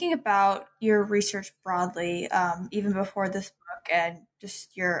 So thinking about your research broadly, even before this book and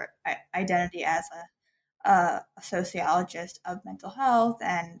just your identity as a sociologist of mental health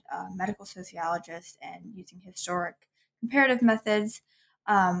and a medical sociologist and using historic comparative methods,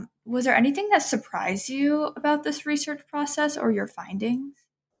 was there anything that surprised you about this research process or your findings?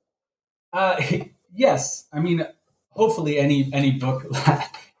 Uh, yes, I mean, hopefully any book,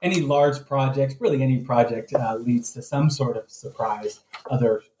 any large project, really any project leads to some sort of surprise.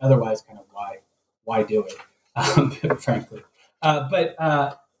 Otherwise, kind of why do it? Frankly,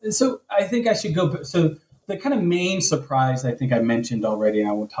 so I think I should go. So the kind of main surprise I think I mentioned already, and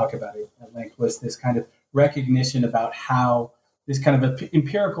I won't talk about it at length, was this kind of recognition about how this kind of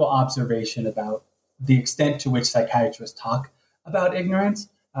empirical observation about the extent to which psychiatrists talk about ignorance,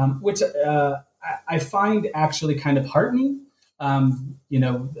 which I find actually kind of heartening. I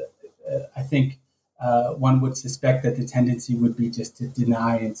think one would suspect that the tendency would be just to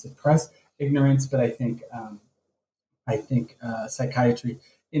deny and suppress ignorance, but I think psychiatry,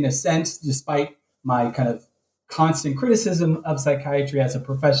 in a sense, despite my kind of constant criticism of psychiatry as a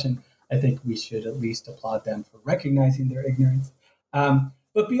profession, I think we should at least applaud them for recognizing their ignorance.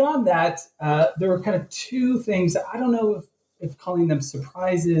 But beyond that, there were kind of two things. I don't know if calling them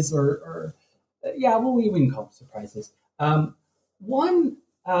surprises or yeah, well, we can call them surprises. One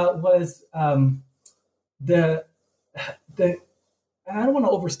was the the and I don't want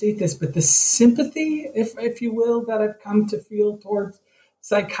to overstate this, but the sympathy, if you will, that I've come to feel towards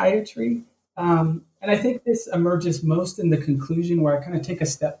psychiatry. And I think this emerges most in the conclusion, where I kind of take a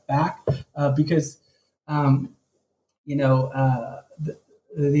step back because, the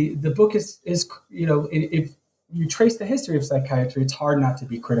book is if you trace the history of psychiatry, it's hard not to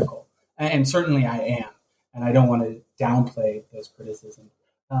be critical, and certainly I am, and I don't want to downplay those criticisms.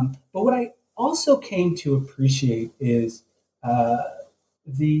 But what I also came to appreciate is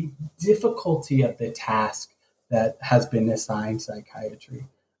the difficulty of the task that has been assigned psychiatry,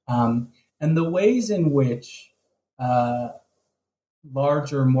 and the ways in which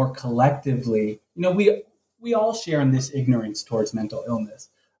larger, more collectively, we all share in this ignorance towards mental illness,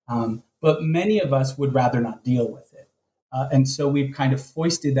 but many of us would rather not deal with it. And so we've kind of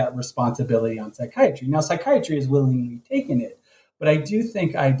foisted that responsibility on psychiatry. Now, psychiatry has willingly taken it, but I do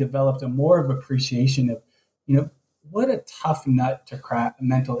think I developed a more of appreciation of, what a tough nut to crack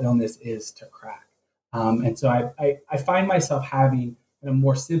mental illness is to crack. And so I find myself having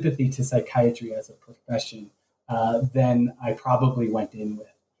more sympathy to psychiatry as a profession than I probably went in with.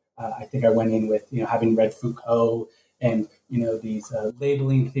 I think I went in with, having read Foucault and, these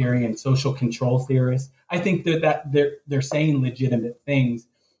labeling theory and social control theorists. I think that they're saying legitimate things,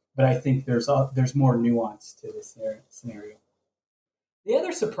 but I think there's more nuance to this scenario. The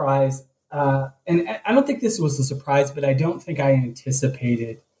other surprise, and I don't think this was a surprise, but I don't think I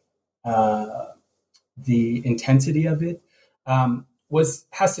anticipated the intensity of it,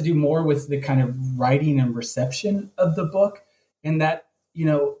 has to do more with the kind of writing and reception of the book, and that,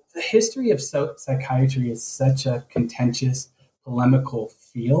 the history of psychiatry is such a contentious, polemical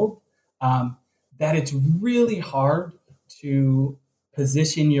field, that it's really hard to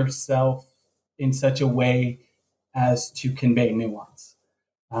position yourself in such a way as to convey nuance.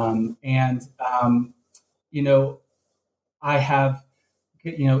 I have,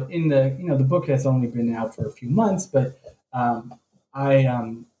 in the book has only been out for a few months, but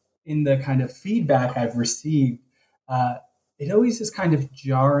in the kind of feedback I've received, it always is kind of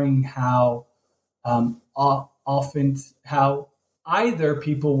jarring how often how either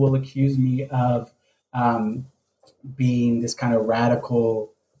people will accuse me of being this kind of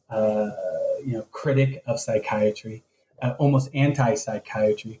radical, critic of psychiatry, almost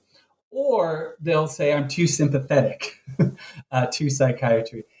anti-psychiatry, or they'll say I'm too sympathetic to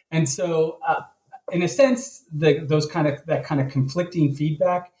psychiatry. And so, in a sense, that kind of conflicting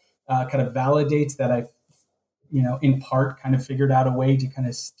feedback kind of validates that I've, in part, kind of figured out a way to kind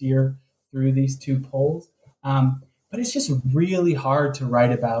of steer through these two poles. But it's just really hard to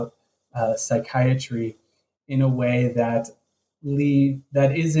write about psychiatry in a way that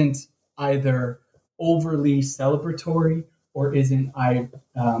isn't either overly celebratory or isn't,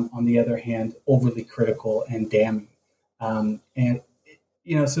 on the other hand, overly critical and damning. And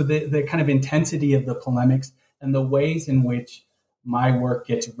so the kind of intensity of the polemics and the ways in which my work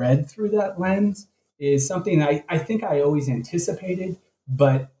gets read through that lens is something I think I always anticipated,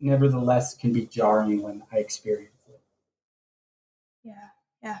 but nevertheless can be jarring when I experience it.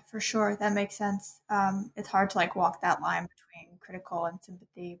 Yeah, for sure. That makes sense. It's hard to like walk that line between critical and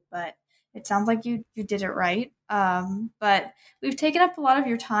sympathy, but it sounds like you did it right. But we've taken up a lot of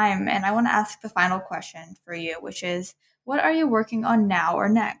your time, and I want to ask the final question for you, which is, what are you working on now or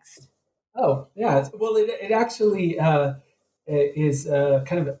next? Oh, yeah. Well, it actually is a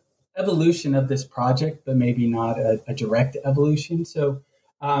kind of evolution of this project, but maybe not a direct evolution. So,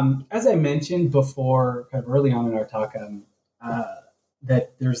 as I mentioned before, kind of early on in our talk, uh,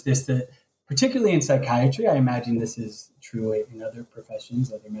 that there's this, that particularly in psychiatry, I imagine this is true in other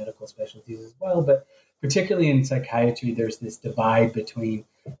professions, other medical specialties as well, but particularly in psychiatry, there's this divide between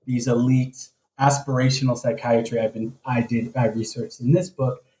these elite aspirational psychiatry I researched in this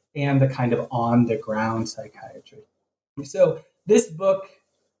book and the kind of on the ground psychiatry. So this book,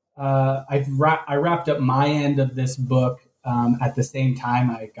 I wrapped up my end of this book at the same time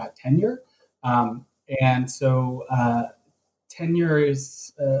I got tenure, and so tenure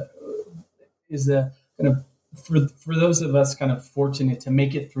is a kind of for those of us kind of fortunate to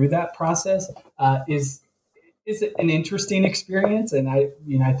make it through that process is an interesting experience, and I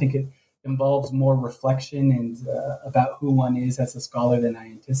think it involves more reflection and about who one is as a scholar than I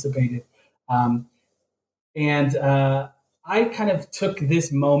anticipated. And I kind of took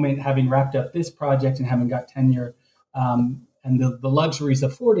this moment, having wrapped up this project and having got tenure, and the luxuries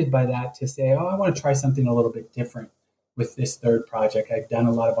afforded by that, to say, oh, I want to try something a little bit different with this third project. I've done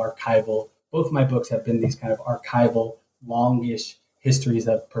a lot of archival. Both my books have been these kind of archival, longish histories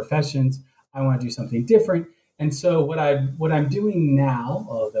of professions. I want to do something different. And so what I'm doing now,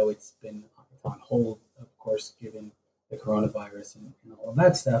 although it's on hold, of course, given the coronavirus and all of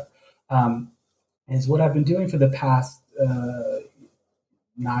that stuff, is what I've been doing for the past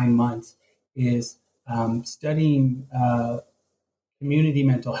 9 months is studying community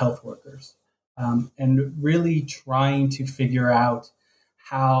mental health workers, and really trying to figure out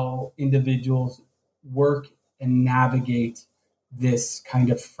how individuals work and navigate this kind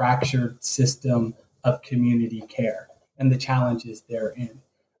of fractured system of community care and the challenges therein.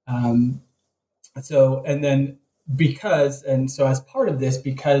 Um, so, and then so as part of this,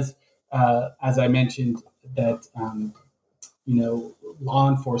 because as I mentioned, that law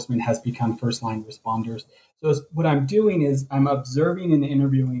enforcement has become first line responders. So what I'm doing is I'm observing and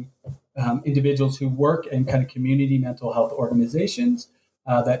interviewing individuals who work in kind of community mental health organizations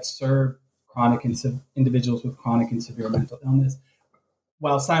that serve individuals with chronic and severe mental illness,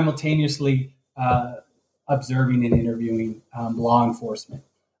 while simultaneously observing and interviewing law enforcement,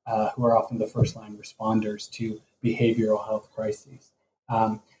 who are often the first line responders to behavioral health crises.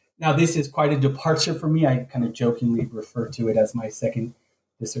 Now, this is quite a departure for me. I kind of jokingly refer to it as my second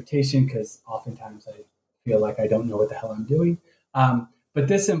dissertation, because oftentimes I feel like I don't know what the hell I'm doing. But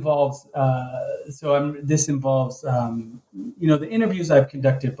this involves the interviews I've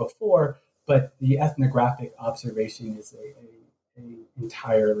conducted before, but the ethnographic observation is a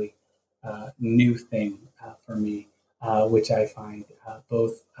entirely new thing for me, which I find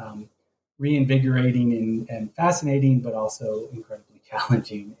both reinvigorating and fascinating, but also incredibly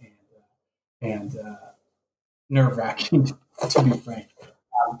challenging and nerve-wracking, to be frank.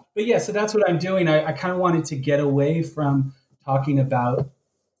 But yeah, so that's what I'm doing. I kind of wanted to get away from talking about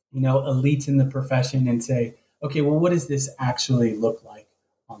elites in the profession and say, okay, well, what does this actually look like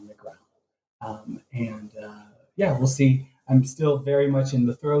on the ground? We'll see. I'm still very much in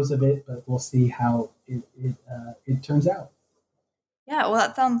the throes of it, but we'll see how it turns out. Yeah, well,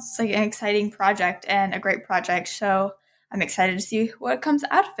 that sounds like an exciting project and a great project. So I'm excited to see what comes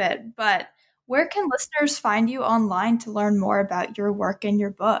out of it. But where can listeners find you online to learn more about your work and your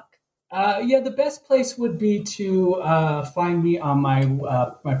book? The best place would be to find me on my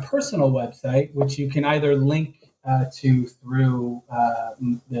personal website, which you can either link to through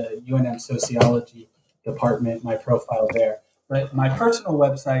the UNM Sociology Department, my profile there. But my personal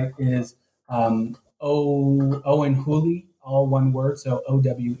website is Owen Hooley, all one word, so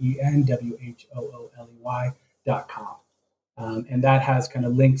OwenWhenWhooley.com. And that has kind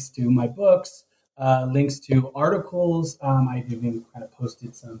of links to my books, links to articles. I've even kind of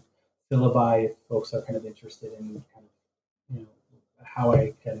posted some syllabi if folks are kind of interested in kind of how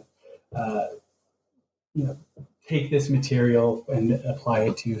I can take this material and apply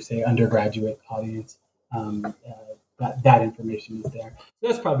it to, say, undergraduate audience. That information is there. So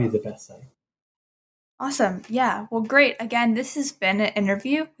that's probably the best site. Awesome. Yeah. Well, great. Again, this has been an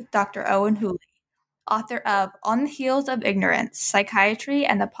interview with Dr. Owen Hooley. author of On the Heels of Ignorance, Psychiatry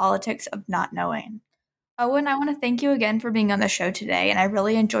and the Politics of Not Knowing. Owen, I want to thank you again for being on the show today, and I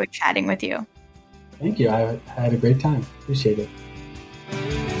really enjoyed chatting with you. Thank you. I had a great time. Appreciate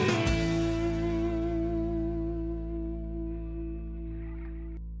it.